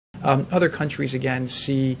Other countries, again,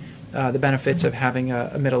 see the benefits of having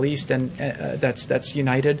a Middle East and that's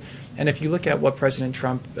united. And if you look at what President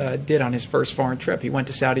Trump did on his first foreign trip, he went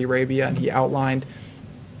to Saudi Arabia and he outlined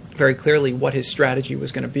very clearly what his strategy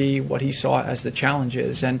was going to be, what he saw as the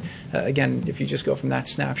challenges. And again, if you just go from that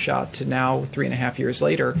snapshot to now, 3.5 years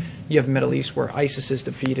later, you have the Middle East where ISIS is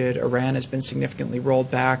defeated, Iran has been significantly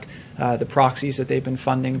rolled back, the proxies that they've been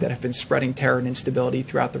funding that have been spreading terror and instability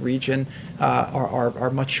throughout the region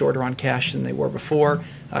are much shorter on cash than they were before.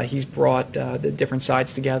 He's brought the different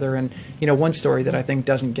sides together. And, one story that I think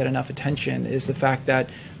doesn't get enough attention is the fact that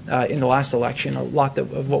in the last election, a lot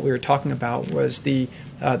of what we were talking about was the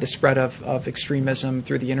spread of extremism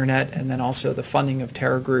through the internet, and then also the funding of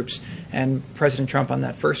terror groups. And President Trump on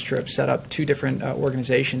that first trip set up two different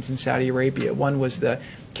organizations in Saudi Arabia. One was the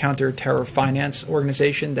Counter-Terror Finance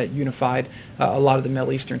Organization that unified a lot of the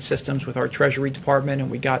Middle Eastern systems with our Treasury Department, and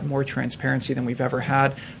we got more transparency than we've ever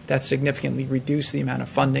had. That significantly reduced the amount of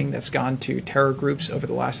funding that's gone to terror groups over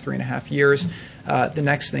the last 3.5 years. The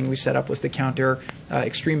next thing we set up was the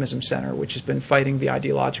Counter-Extremism Center, which has been fighting the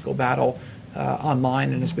ideological battle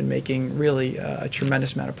online and has been making really a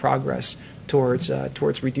tremendous amount of progress towards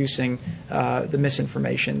reducing the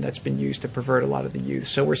misinformation that's been used to pervert a lot of the youth.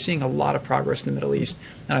 So we're seeing a lot of progress in the Middle East,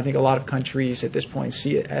 and I think a lot of countries at this point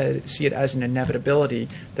see it as an inevitability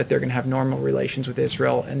that they're going to have normal relations with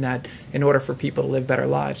Israel, and that in order for people to live better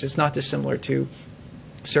lives, it's not dissimilar to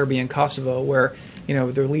Serbia and Kosovo, where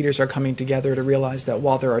their leaders are coming together to realize that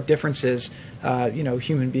while there are differences,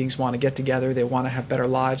 human beings want to get together, they want to have better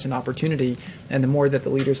lives and opportunity, and the more that the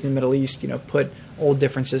leaders in the Middle East, put old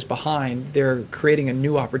differences behind, they're creating a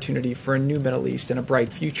new opportunity for a new Middle East and a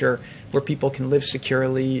bright future where people can live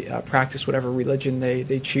securely, practice whatever religion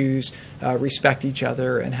they choose, respect each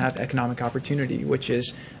other, and have economic opportunity, which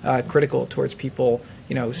is critical towards people,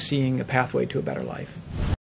 seeing a pathway to a better life.